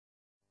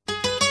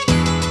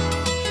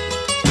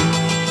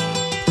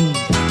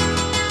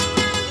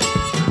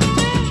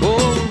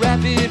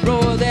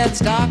that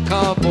stock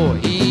car boy,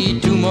 he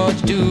ain't too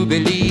much to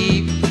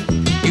believe.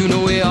 You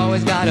know he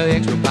always got an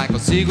extra pack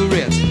of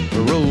cigarettes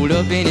rolled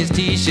up in his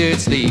t-shirt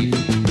sleeve.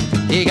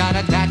 He got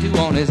a tattoo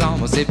on his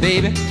arm, I say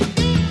baby.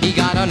 He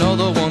got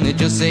another one that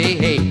just say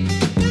hey.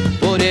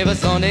 But every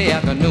Sunday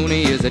afternoon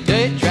he is a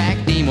dirt track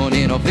demon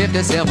in a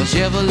 57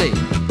 Chevrolet.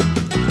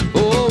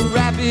 Oh,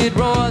 rapid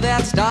roar,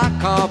 that stock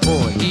car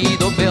boy, he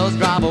the best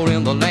driver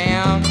in the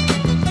land.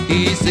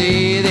 He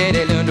say that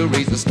he learned to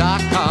race a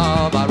stock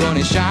car by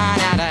running shine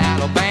out of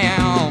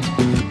Alabama.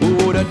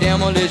 Oh, the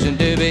demolition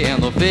derby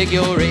and the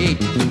figure eight,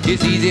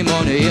 it's easy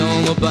money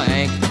in the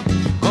bank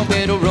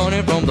compared to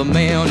running from the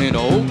man in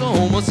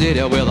Oklahoma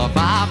City with a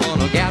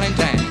 500-gallon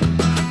tank.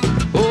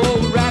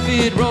 Oh,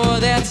 rapid roar,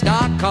 that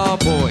stock car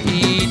boy,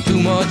 he ain't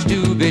too much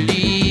to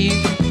believe.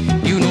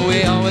 You know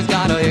he always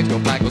got an extra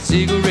pack of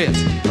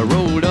cigarettes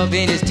rolled up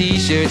in his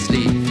t-shirt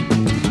sleeve.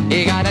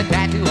 He got a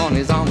tattoo on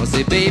his arm, I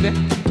say baby.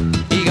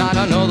 He got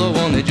another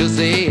one that just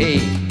say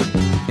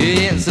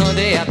hey. And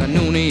Sunday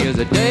afternoon he is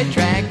a dirt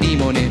track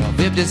demon in a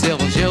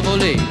 57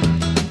 Chevrolet.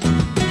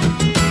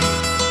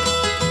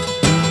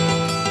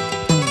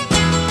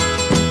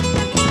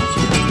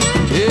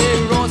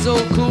 He runs so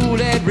cool,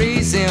 that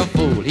racing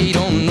fool, he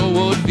don't know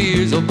what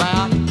fear's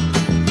about.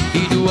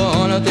 He do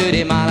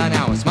 130 miles an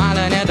hour,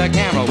 smiling at the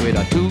camera with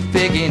a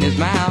toothpick in his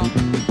mouth.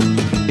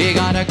 He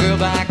got a girl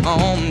back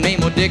home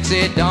named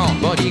Dixie Dawn,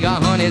 but he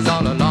got honeys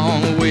all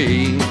along the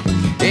way.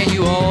 And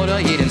you ought to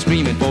hit and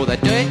screaming for the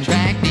dirt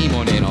track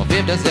demon in a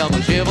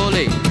 57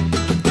 Chevrolet.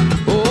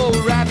 Oh,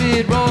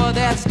 rapid roar,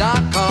 that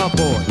stock car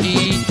boy,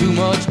 he ain't too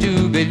much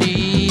to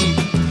believe.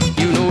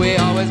 You know he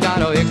always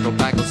got an extra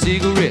pack of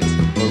cigarettes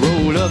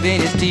rolled up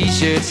in his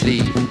t-shirt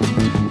sleeve.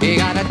 He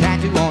got a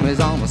tattoo on his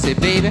arm, I say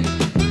baby.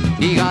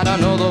 He got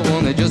another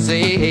one that just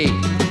say hey.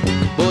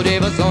 But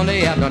every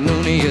Sunday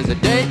afternoon he is a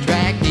dirt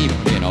track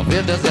demon in a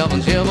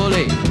 57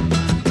 Chevrolet.